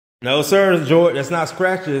No, sir, George, that's not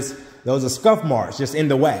scratches. Those are scuff marks just in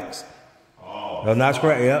the wax. Oh. Those not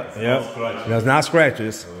scratches. Yep. Those not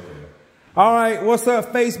scratches. Okay. All right, what's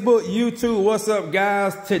up, Facebook, YouTube? What's up,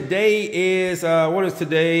 guys? Today is, what is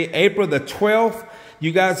today? April the 12th.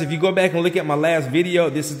 You guys, if you go back and look at my last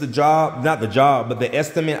video, this is the job, not the job, but the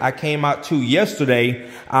estimate I came out to yesterday.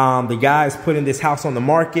 The guy's putting this house on the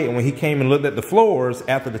market, and when he came and looked at the floors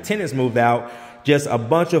after the tenants moved out, just a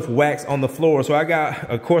bunch of wax on the floor. So I got,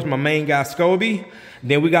 of course, my main guy, 𝐓𝐫𝐮𝐬𝐬.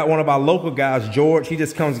 Then we got one of our local guys, George. He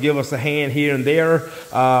just comes give us a hand here and there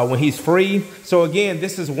when he's free. So again,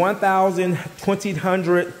 this is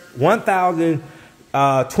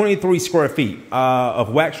 1,023 square feet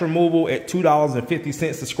of wax removal at $2.50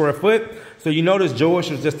 a square foot. So you notice George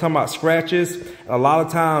was just talking about scratches. A lot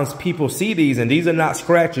of times people see these, and these are not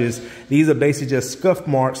scratches. These are basically just scuff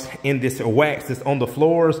marks in this wax that's on the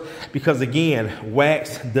floors, because again,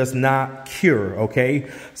 wax does not cure, okay?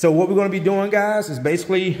 So what we're gonna be doing, guys, is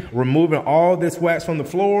basically removing all this wax from the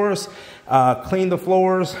floors, clean the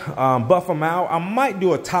floors, buff them out. I might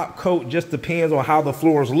do a top coat, just depends on how the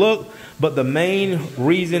floors look, but the main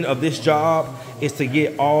reason of this job is to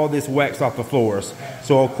get all this wax off the floors.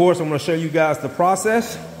 So of course, I'm gonna show you guys the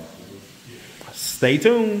process. Stay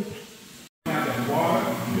tuned. All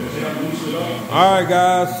right,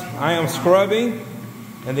 guys, I am scrubbing,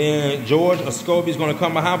 and then George or 𝐓𝐫𝐮𝐬𝐬 is gonna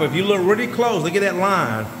come behind, but if you look really close, look at that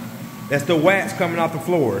line. That's the wax coming off the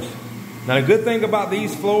floors. Now the good thing about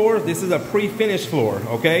these floors, this is a pre-finished floor,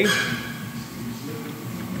 okay?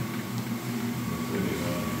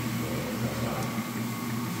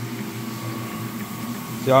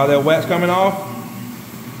 See all that wax coming off?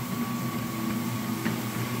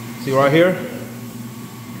 See right here?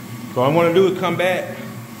 So what I'm gonna do is come back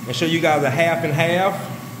and show you guys a half and half.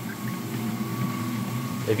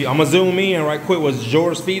 I'm gonna zoom in right quick with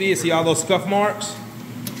George's feet. See all those scuff marks?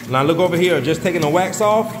 Now look over here, just taking the wax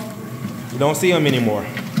off. You don't see them anymore.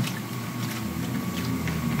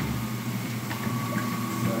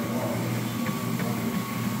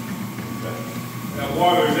 That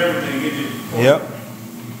water is everything, isn't it? Yep.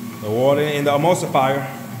 The water and the emulsifier.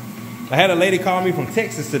 I had a lady call me from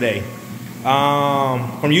Texas today.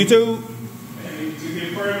 From YouTube.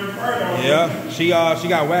 Yeah. She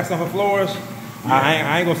got wax on her floors.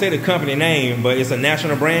 I ain't gonna say the company name, but it's a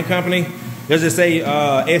national brand company. Let's just say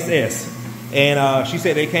SS. And she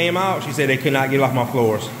said they came out. She said they could not get off my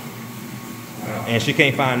floors. And she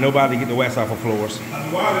can't find nobody to get the wax off her floors.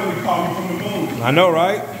 Why did we call me from the moon? I know,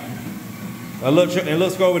 right?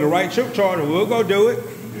 Let's go over the right trip chart and we'll go do it.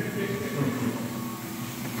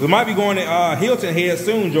 We might be going to Hilton Head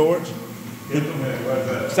soon, George. Hilton Head, where's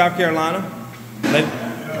that? South Carolina.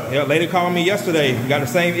 Lady called me yesterday. We got the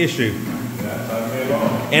same issue.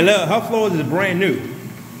 And look, her floors is brand new.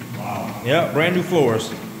 Wow. Yeah, brand new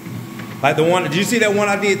floors. Like the one, did you see that one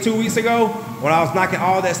I did 2 weeks ago? When I was knocking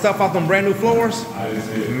all that stuff off them brand new floors? I didn't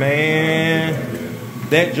see it. Man,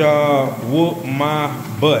 that job whooped my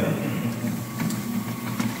butt.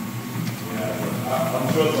 Yeah, I'm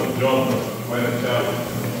sure some jobs are quite a challenge.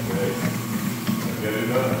 Get it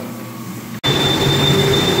done.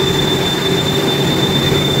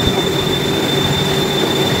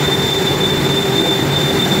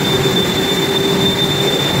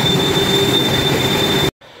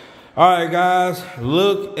 All right, guys,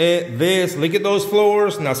 look at this. Look at those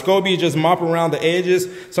floors. Now, 𝐓𝐫𝐮𝐬𝐬 just mop around the edges.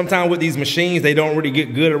 Sometimes with these machines, they don't really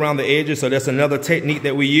get good around the edges, so that's another technique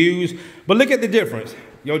that we use. But look at the difference.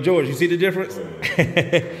 Yo, George, you see the difference?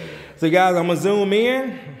 So, guys, I'm going to zoom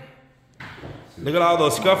in. Look at all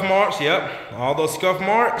those scuff marks. Yep, all those scuff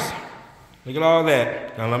marks. Look at all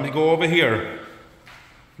that. Now, let me go over here.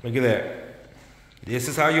 Look at that. This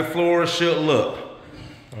is how your floors should look.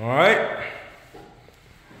 All right?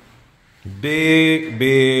 Big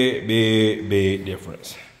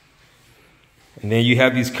difference. And then you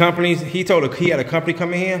have these companies. He had a company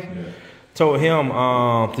come in. Yeah. Told him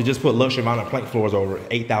to just put luxury vinyl plank floors over it,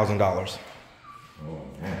 $8,000. Oh,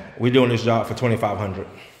 we're doing this job for $2,500.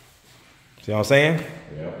 See what I'm saying?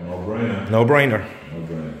 Yep, no brainer. No brainer. No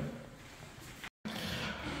brainer.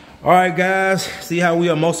 All right, guys. See how we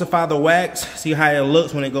emulsify the wax? See how it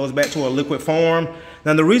looks when it goes back to a liquid form?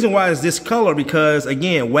 Now, the reason why is this color, because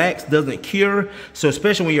again, wax doesn't cure. So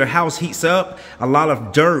especially when your house heats up, a lot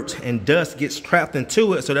of dirt and dust gets trapped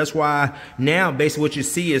into it. So that's why now basically what you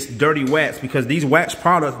see is dirty wax, because these wax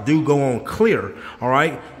products do go on clear. All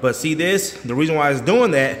right. But see this, the reason why it's doing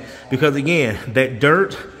that, because again, that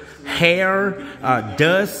dirt, hair,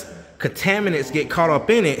 dust, contaminants get caught up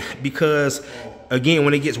in it, because again,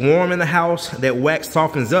 when it gets warm in the house, that wax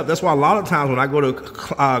softens up. That's why a lot of times when I go to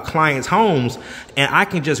clients' homes and I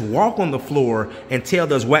can just walk on the floor and tell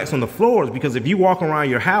there's wax on the floors, because if you walk around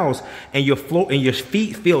your house and your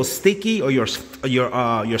feet feel sticky, or your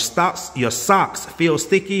socks feel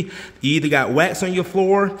sticky, you either got wax on your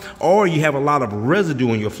floor or you have a lot of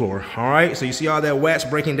residue on your floor. All right, so you see all that wax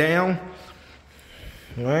breaking down?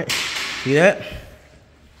 All right, see that?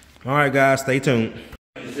 All right, guys, stay tuned.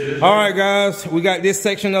 All right, guys, we got this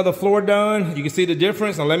section of the floor done. You can see the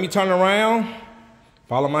difference. Now let me turn around.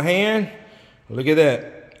 Follow my hand. Look at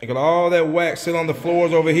that. Look at all that wax sit on the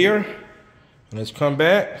floors over here. Let's come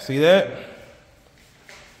back. See that?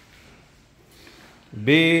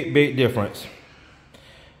 Big difference.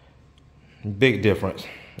 Big difference.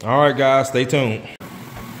 All right, guys, stay tuned.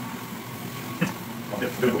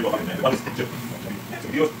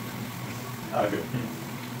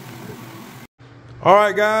 All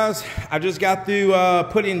right, guys, I just got through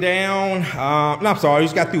putting down, I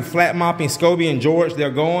just got through flat mopping Scoby and George.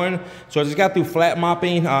 They're going. So I just got through flat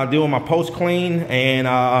mopping, doing my post clean, and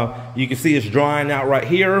you can see it's drying out right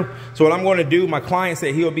here. So what I'm going to do, my client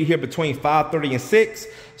said he'll be here between 5:30 and 6.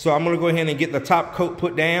 So I'm going to go ahead and get the top coat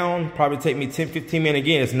put down. Probably take me 10-15 minutes.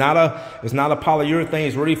 Again, it's not a polyurethane.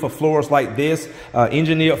 It's really for floors like this,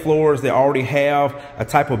 engineered floors that already have a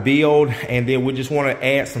type of build, and then we just want to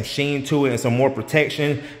add some sheen to it and some more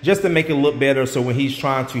protection just to make it look better. So when he's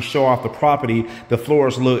trying to show off the property, the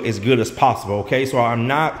floors look as good as possible. Okay, so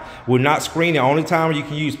we're not screening. The only time you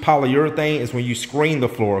can use polyurethane is when you screen the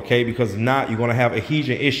floor. Okay, because if not, you're going to have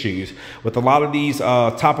adhesion issues. With a lot of these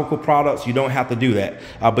topical products, you don't have to do that.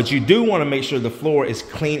 But you do want to make sure the floor is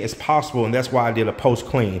clean as possible, and that's why I did a post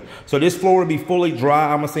clean. So this floor will be fully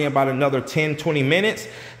dry, I'm going to say about another 10-20 minutes.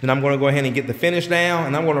 Then I'm going to go ahead and get the finish down,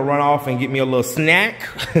 and I'm going to run off and get me a little snack.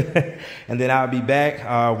 And then I'll be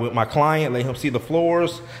back with my client, let him see the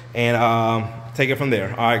floors, and take it from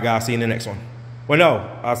there. All right, guys, see you in the next one. Well, no,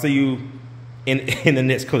 I'll see you in the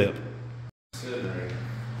next clip.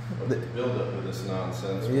 The build up of this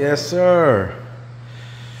nonsense. Yes, sir.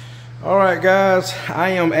 All right, guys, I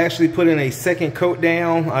am actually putting a second coat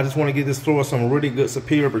down. I just want to give this floor some really good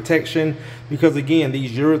superior protection, because again,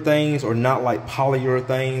 these urethanes are not like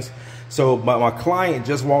polyurethanes. So my client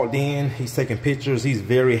just walked in, he's taking pictures, he's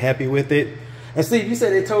very happy with it. And Steve, you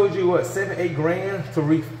said they told you what, 7-8 grand to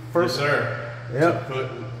refurbish? Yes, sir. Yep. To put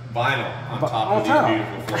vinyl on top of these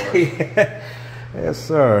beautiful floors. Yeah. Yes,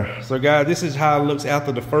 sir. So guys, this is how it looks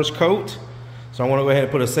after the first coat. So I want to go ahead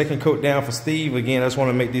and put a second coat down for Steve. Again, I just want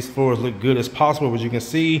to make these floors look good as possible. As you can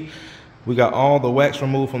see, we got all the wax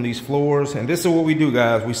removed from these floors. And this is what we do,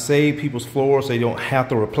 guys. We save people's floors so they don't have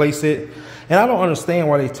to replace it. And I don't understand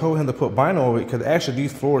why they told him to put vinyl over it, because actually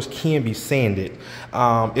these floors can be sanded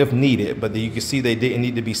if needed. But you can see they didn't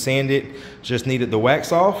need to be sanded, just needed the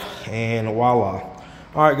wax off, and voila.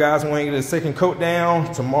 All right, guys, I'm going to get a second coat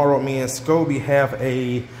down. Tomorrow, me and Scoby have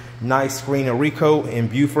a nice screen and recoat in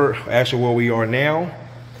Beaufort, actually where we are now.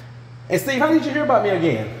 And Steve, how did you hear about me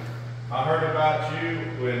again? I heard about you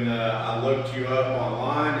when I looked you up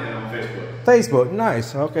online and on Facebook. Facebook,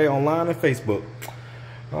 nice. Okay, online and Facebook.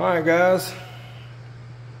 All right, guys.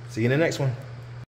 See you in the next one.